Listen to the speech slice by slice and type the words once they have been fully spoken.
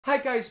Hi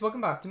guys,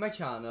 welcome back to my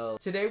channel.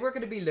 Today we're going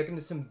to be looking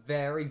at some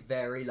very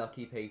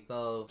lucky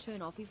people.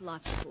 Turn off his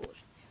life support.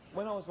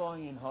 When I was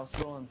lying in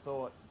hospital and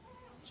thought,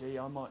 gee,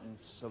 I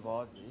mightn't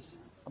survive this,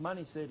 I'm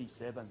only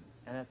 37,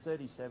 and at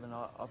 37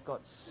 I've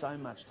got so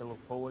much to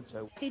look forward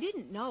to. He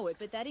didn't know it,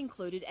 but that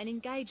included an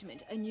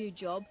engagement, a new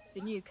job,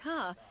 the new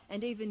car,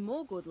 and even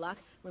more good luck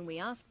when we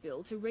asked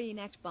Bill to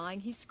reenact buying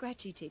his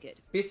scratchy ticket.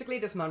 Basically,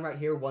 this man right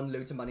here won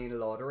loads of money in the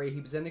lottery. He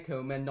was in a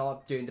coma,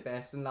 not doing the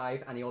best in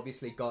life, and he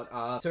obviously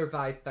got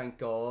survived, thank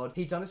God.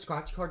 He done a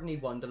scratch card and he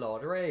won the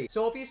lottery.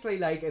 So obviously,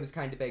 like, it was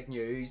kind of big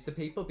news. The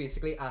people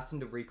basically asked him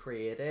to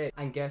recreate it,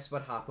 and guess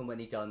what happened when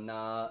he done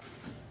that?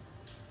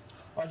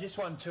 I just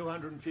won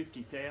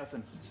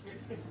 250,000.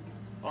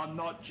 I'm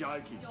not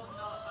joking. You're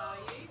not, are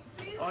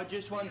you? I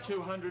just won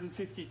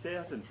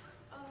 250,000.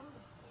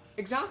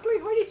 Exactly,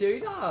 how'd he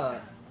do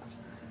that?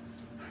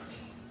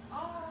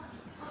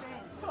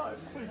 Oh,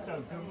 please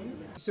don't kill me.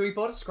 So he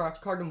bought a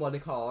scratch card and won a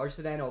car,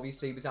 so then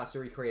obviously he was asked to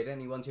recreate it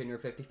and he won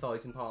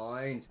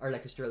 £250,000, or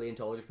like Australian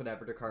dollars,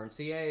 whatever the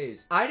currency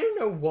is. I don't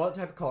know what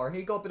type of car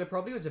he got, but it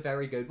probably was a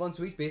very good one,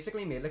 so he's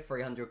basically made like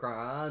 300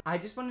 grand. I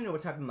just want to know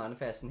what type of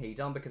manifesting he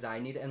done, because I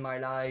need it in my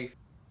life.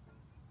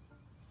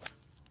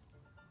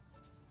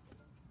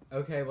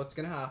 Okay, what's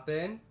gonna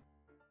happen?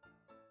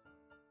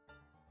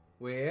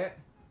 Wait,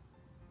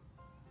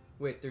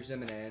 they're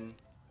zooming in.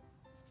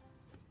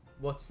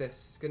 What's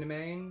this gonna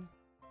mean?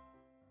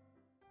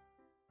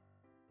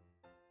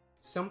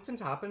 Something's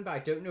happened, but I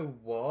don't know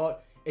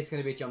what. It's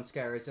gonna be a jump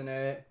scare, isn't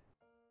it?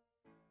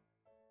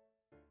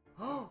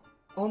 Oh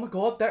my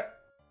god, there...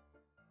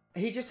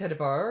 He just hit a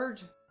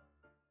bird.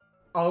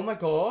 Oh my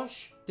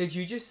gosh. Did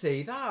you just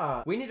see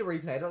that? We need to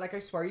replay it. Like, I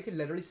swear you can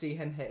literally see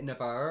him hitting a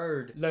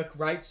bird. Look,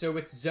 right, so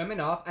it's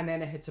zooming up and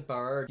then it hits a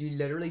bird. You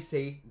literally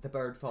see the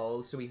bird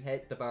fall, so he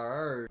hit the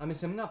bird. I'm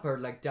assuming that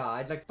bird, like,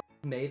 died. Like,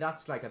 me,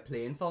 that's like a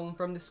plane falling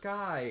from the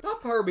sky. That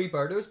poor wee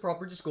bird was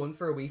proper just going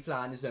for a wee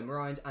fly and a zoom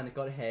around and it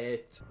got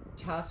hit.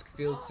 Task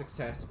failed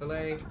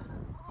successfully.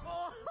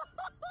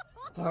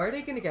 How are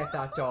they gonna get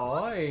that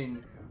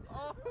down?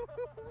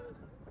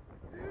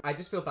 I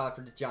just feel bad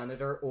for the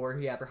janitor or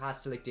whoever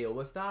has to like deal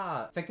with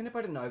that. Thinking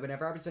about it now,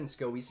 whenever I was in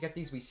school, we used to get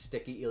these wee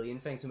sticky alien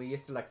things and we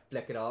used to like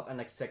flick it up and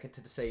like stick it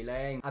to the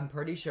ceiling. I'm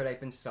pretty sure I've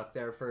been stuck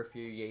there for a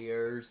few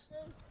years.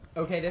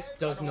 Okay, this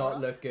does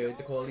not look good.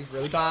 The quality's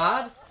really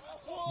bad.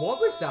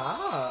 What was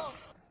that?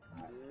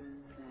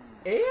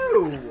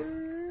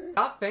 Ew!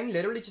 That thing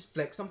literally just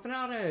flicked something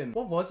at him.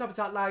 What was that? Was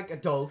that like a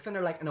dolphin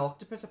or like an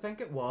octopus? I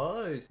think it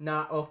was.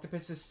 Nah,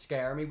 octopuses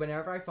scare me.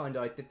 Whenever I found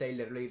out that they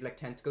literally have like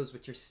tentacles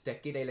which are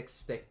sticky, they like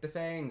stick to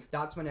things.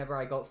 That's whenever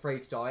I got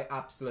freaked out.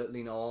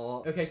 Absolutely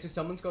not. Okay, so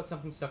someone's got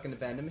something stuck in the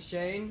vending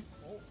machine.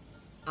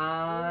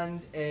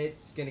 And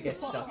it's gonna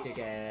get stuck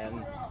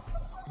again.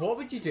 What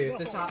would you do if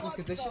this happens?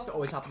 Because this just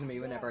always happens to me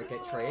whenever I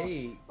get treats.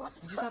 You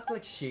just have to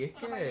like shake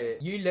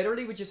it. You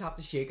literally would just have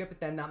to shake it,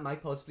 but then that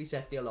might possibly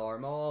set the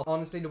alarm off.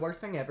 Honestly, the worst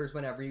thing ever is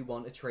whenever you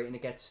want a treat and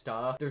it gets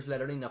stuck. There's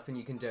literally nothing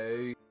you can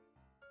do.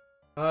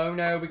 Oh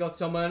no, we got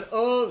someone.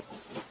 Oh!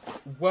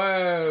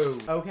 Whoa!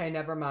 Okay,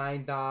 never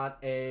mind. That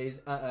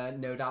is,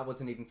 no, that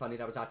wasn't even funny.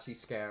 That was actually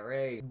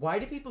scary. Why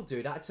do people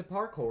do that? It's a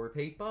parkour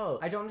people.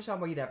 I don't understand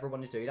why you'd ever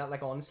want to do that.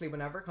 Like, honestly,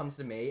 whenever it comes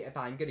to me, if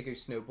I'm gonna go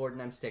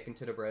snowboarding, I'm sticking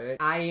to the route.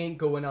 I ain't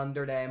going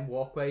under them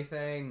walkway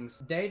things.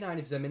 Day 9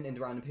 of zooming into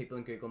random people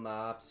in Google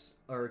Maps,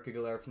 or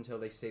Google Earth until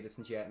they see this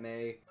and jet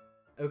me.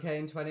 Okay,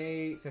 in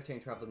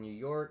 2015, traveled to New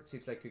York. It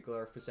seems like Google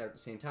Earth was there at the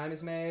same time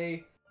as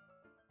me.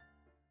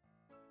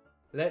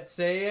 Let's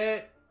see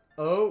it.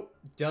 Oh,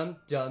 dun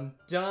dun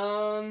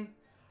dun.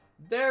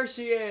 There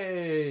she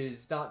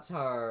is. That's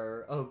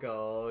her. Oh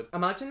god.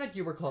 Imagine that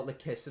you were caught like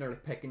kissing or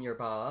like picking your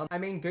bum. I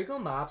mean, Google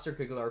Maps or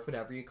Google Earth,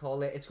 whatever you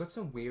call it, it's got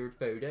some weird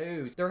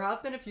photos. There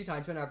have been a few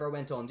times whenever I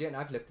went onto it and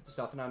I've looked at the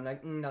stuff and I'm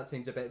like, that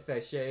seems a bit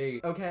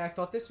fishy. Okay, I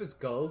thought this was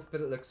golf,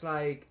 but it looks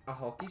like a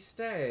hockey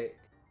stick.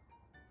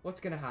 What's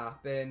gonna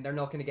happen? They're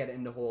not gonna get it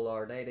in the hole,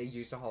 are they? They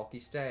used a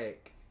hockey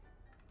stick.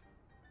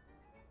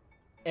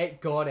 It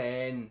got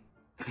in.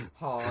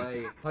 How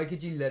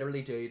could you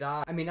literally do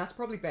that? I mean, that's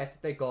probably best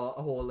if they got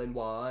a hole in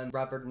one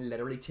rather than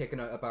literally taking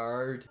out a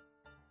bird.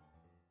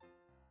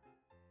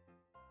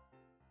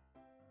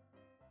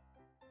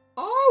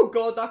 Oh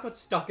god, that got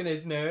stuck in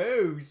his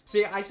nose.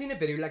 See, I seen a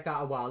video like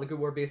that a while ago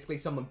where basically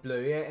someone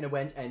blew it and it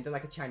went into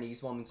like a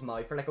Chinese woman's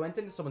mouth, or like it went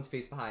into someone's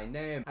face behind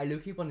them. I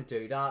low-key want to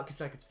do that because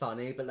like it's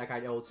funny, but like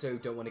I also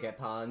don't want to get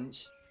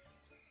punched.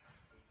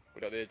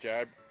 What up there,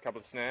 Jared?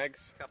 Couple of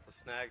snags? Couple of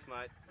snags,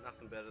 mate.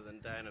 Nothing better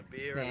than down a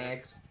beer.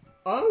 Snags.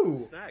 Oh!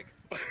 Snag.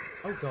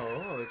 Oh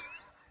god.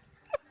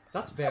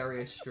 That's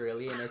very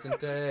Australian,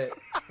 isn't it?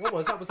 What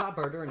was that? Was that a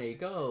bird or an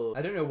eagle?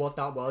 I don't know what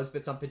that was,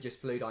 but something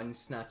just flew down and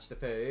snatched the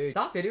food.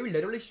 That video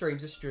literally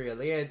streams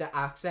Australia. The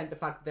accent, the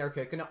fact that they're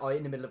cooking it out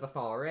in the middle of a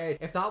forest.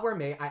 If that were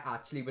me, I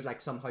actually would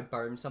like somehow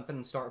burn something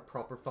and start a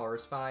proper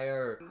forest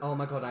fire. Oh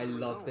my god, I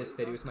love this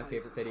video. It's my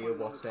favorite video.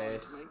 Watch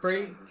this.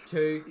 3,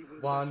 2,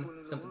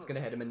 1. Something's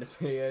gonna hit him in the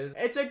face.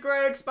 It's a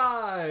Greggs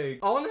bag!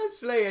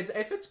 Honestly,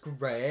 if it's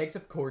Greggs,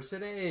 of course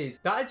it is.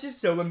 That is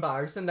just so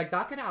embarrassing. Like,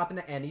 that could happen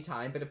at any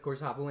time, but of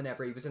course it happened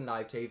whenever he was in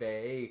live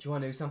TV. Do you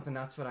want to know something?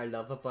 That's what I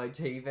love about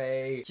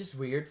TV. Just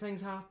weird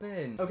things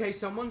happen. Okay,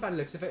 someone by the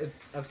looks of it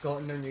have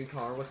gotten their new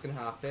car. What's gonna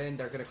happen?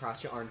 They're gonna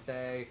crash it, aren't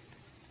they?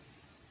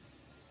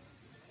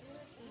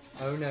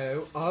 Oh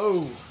no.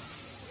 Oh!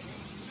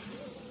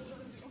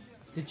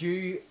 Did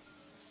you...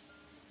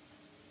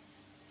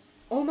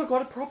 Oh my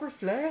god, it proper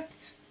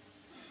flipped!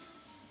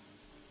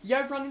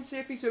 Yeah, run and see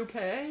if he's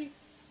okay.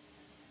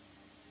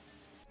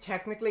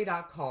 Technically,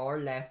 that car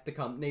left the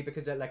company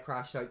because it like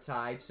crashed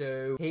outside,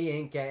 so he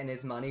ain't getting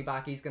his money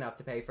back. He's gonna have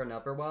to pay for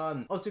another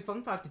one. Also,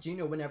 fun fact, did you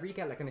know whenever you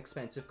get like an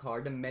expensive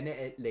car, the minute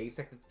it leaves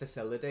like the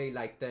facility,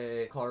 like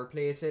the car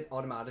place, it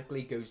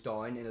automatically goes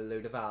down in a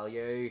load of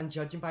value. And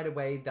judging by the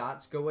way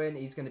that's going,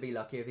 he's gonna be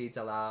lucky if he's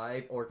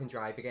alive or can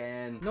drive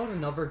again. Not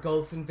another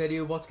golfing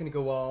video. What's gonna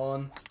go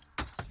on?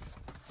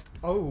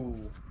 Oh.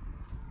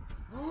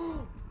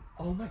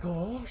 Oh my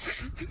gosh.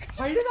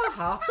 How did that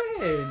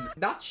happen?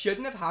 That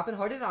shouldn't have happened.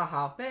 How did that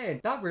happen?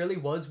 That really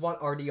was,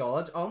 what are the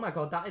odds? Oh my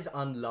god, that is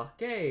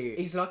unlucky.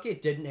 He's lucky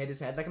it didn't hit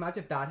his head. Like,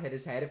 imagine if that hit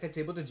his head. If it's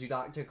able to do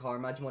that to a car,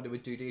 imagine what it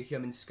would do to a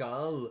human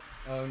skull.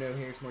 Oh no,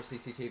 here's more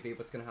CCTV.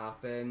 What's gonna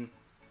happen?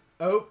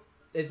 Oh,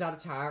 is that a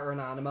tire or an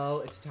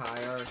animal? It's a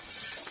tire.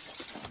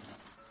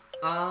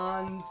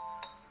 And...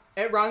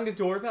 it rang the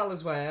doorbell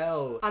as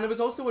well. And it was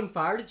also on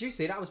fire. Did you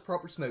see that? It was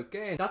proper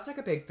smoking. That's like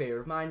a big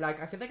fear of mine.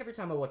 Like, I feel like every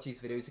time I watch these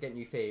videos, I get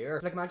new fear.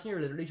 Like, imagine you're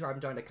literally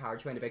driving down the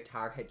carriageway and a big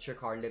tire hits your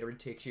car and literally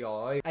takes you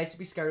out. I used to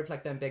be scared of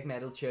like them big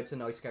metal chips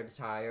and now I'm scared of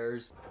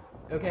tires.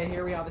 Okay,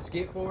 here we have a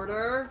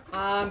skateboarder.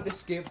 And the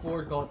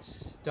skateboard got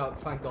stuck.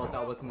 Thank god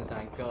that wasn't his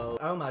ankle.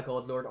 Oh my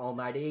god, Lord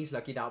Almighty. He's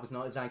lucky that was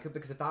not his ankle,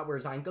 because if that were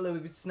his ankle, it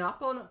would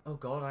snap on him. Oh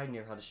god, I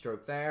nearly had a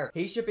stroke there.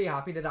 He should be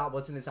happy that that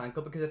wasn't his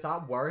ankle, because if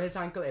that were his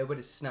ankle, it would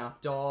have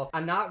snapped off.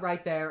 And that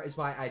right there is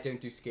why I don't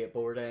do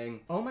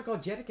skateboarding. Oh my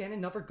god, yet again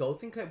another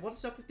golfing clip. What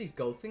is up with these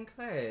golfing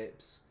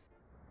clips?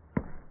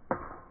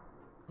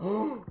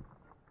 Oh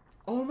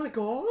my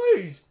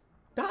god!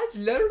 That's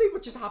literally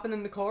what just happened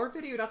in the car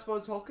video. That's what I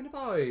was talking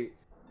about.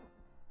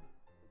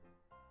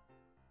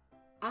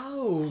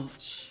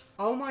 Ouch.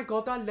 Oh my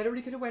god, that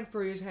literally could have went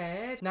through his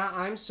head. Now,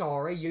 I'm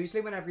sorry.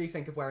 Usually whenever you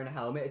think of wearing a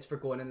helmet, it's for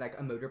going in like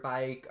a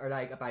motorbike or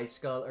like a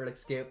bicycle or like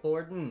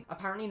skateboarding.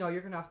 Apparently now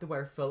you're gonna have to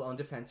wear full on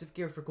defensive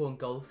gear for going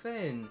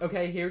golfing.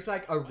 Okay, here's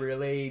like a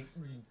really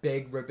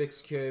big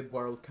Rubik's Cube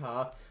World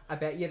Cup. I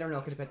bet you they're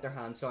not gonna put their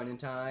hands on in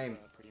time.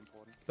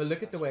 But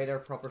look at the way they're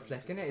proper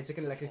flicking it. Is it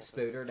gonna like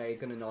explode, or are they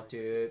gonna not do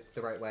it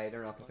the right way?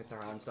 They're not gonna put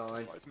their hands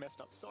down.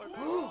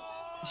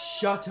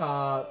 Shut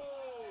up.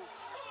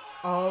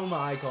 Oh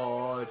my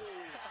god.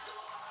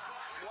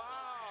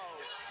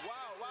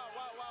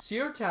 So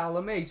you're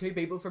telling me two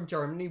people from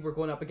Germany were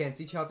going up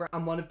against each other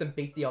and one of them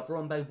beat the other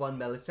one by 1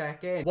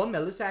 millisecond? 1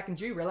 millisecond,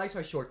 do you realise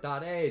how short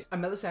that is? A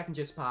millisecond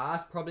just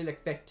passed, probably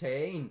like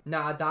 15.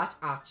 Nah, that's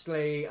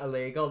actually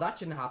illegal. That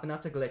shouldn't happen.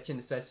 That's a glitch in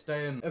the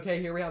system. Okay,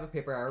 here we have a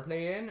paper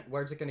airplane.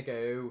 Where's it gonna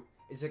go?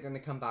 Is it gonna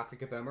come back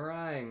like a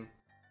boomerang?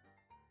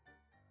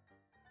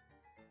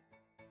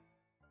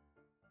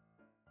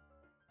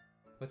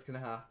 What's gonna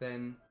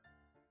happen?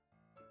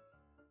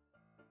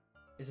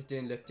 Is it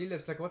doing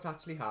loop-de-loops? Like, what's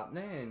actually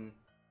happening?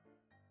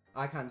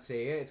 I can't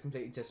see it. It's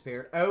completely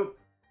disappeared. Oh!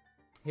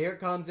 Here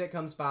it comes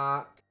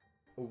back.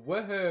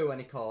 Woohoo!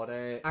 And he caught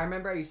it. I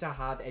remember I used to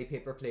have a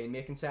paper plane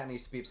making set and I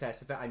used to be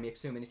obsessed with it. I make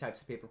so many types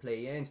of paper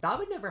planes. That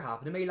would never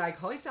happen to me. Like,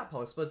 how is that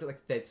possible? Is it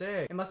like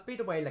physics? It must be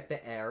the way like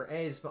the air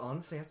is, but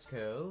honestly, that's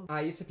cool.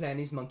 I used to play on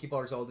these monkey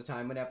bars all the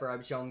time whenever I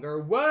was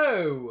younger.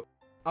 Whoa!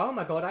 Oh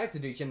my god, I have to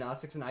do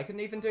gymnastics and I couldn't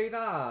even do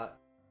that.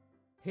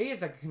 He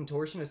is like a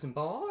contortionist in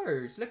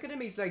bars. Look at him,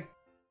 he's like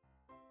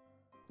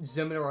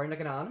zooming around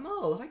like an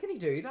animal. How can he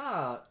do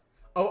that?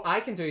 Oh, I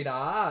can do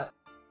that.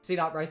 See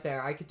that right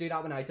there? I could do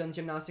that when I done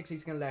gymnastics.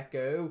 He's gonna let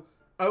go.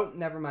 Oh,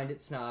 never mind,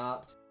 it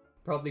snapped.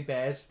 Probably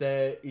best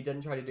that he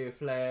didn't try to do a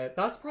flip.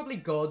 That's probably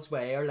God's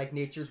way, or like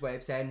nature's way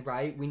of saying,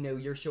 right, we know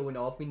you're showing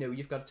off, we know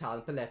you've got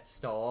talent, but let's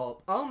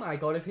stop. Oh my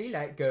god, if he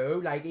let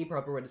go, like he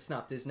probably would have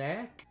snapped his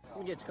neck. Let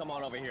me get you to come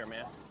on over here,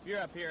 man. If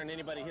you're up here and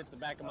anybody hits the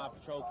back of my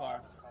patrol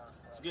car,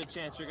 it's a good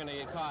chance you're gonna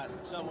get caught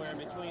somewhere in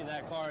between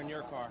that car and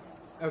your car.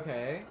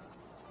 Okay.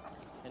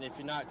 And if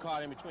you're not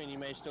caught in between, you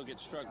may still get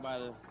struck by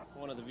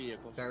one of the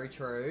vehicles. Very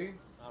true.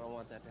 I don't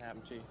want that to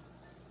happen to you.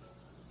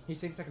 He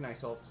seems like a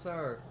nice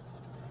officer.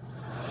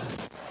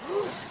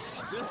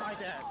 Just like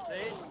that,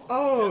 see?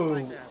 Oh!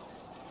 Just like that.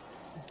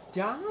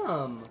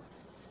 Damn!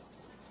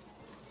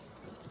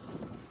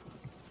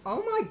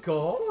 Oh my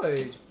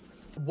god!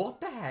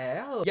 What the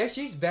hell? Yeah,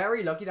 she's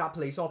very lucky that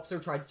police officer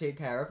tried to take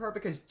care of her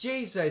because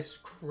Jesus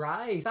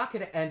Christ, that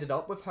could have ended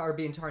up with her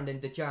being turned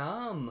into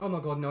jam. Oh my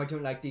god, no, I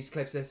don't like these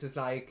clips. This is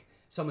like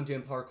someone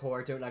doing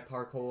parkour. I don't like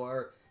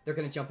parkour. They're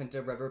gonna jump into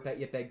a river, bet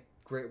you big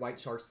great white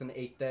shark's gonna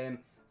eat them.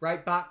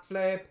 Right,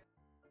 backflip.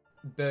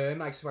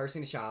 Boom, I swear I've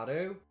seen a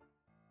shadow.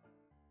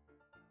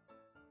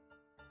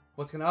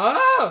 What's gonna...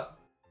 Ah!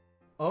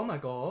 Oh my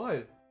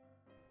god.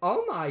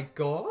 Oh my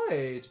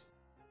god.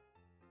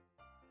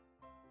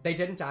 They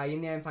didn't die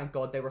in the end, thank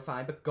god, they were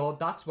fine, but god,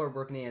 that's where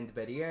we're gonna end the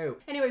video.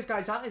 Anyways,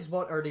 guys, that is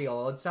what are the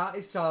odds. That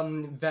is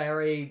some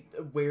very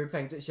weird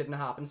things that shouldn't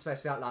have happened,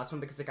 especially that last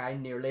one, because the guy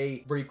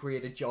nearly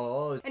recreated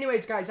Jaws.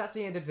 Anyways, guys, that's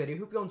the end of the video.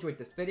 Hope you all enjoyed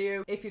this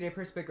video. If you did,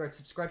 press the big red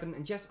subscribe button,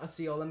 and yes, I'll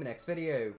see you all in the next video.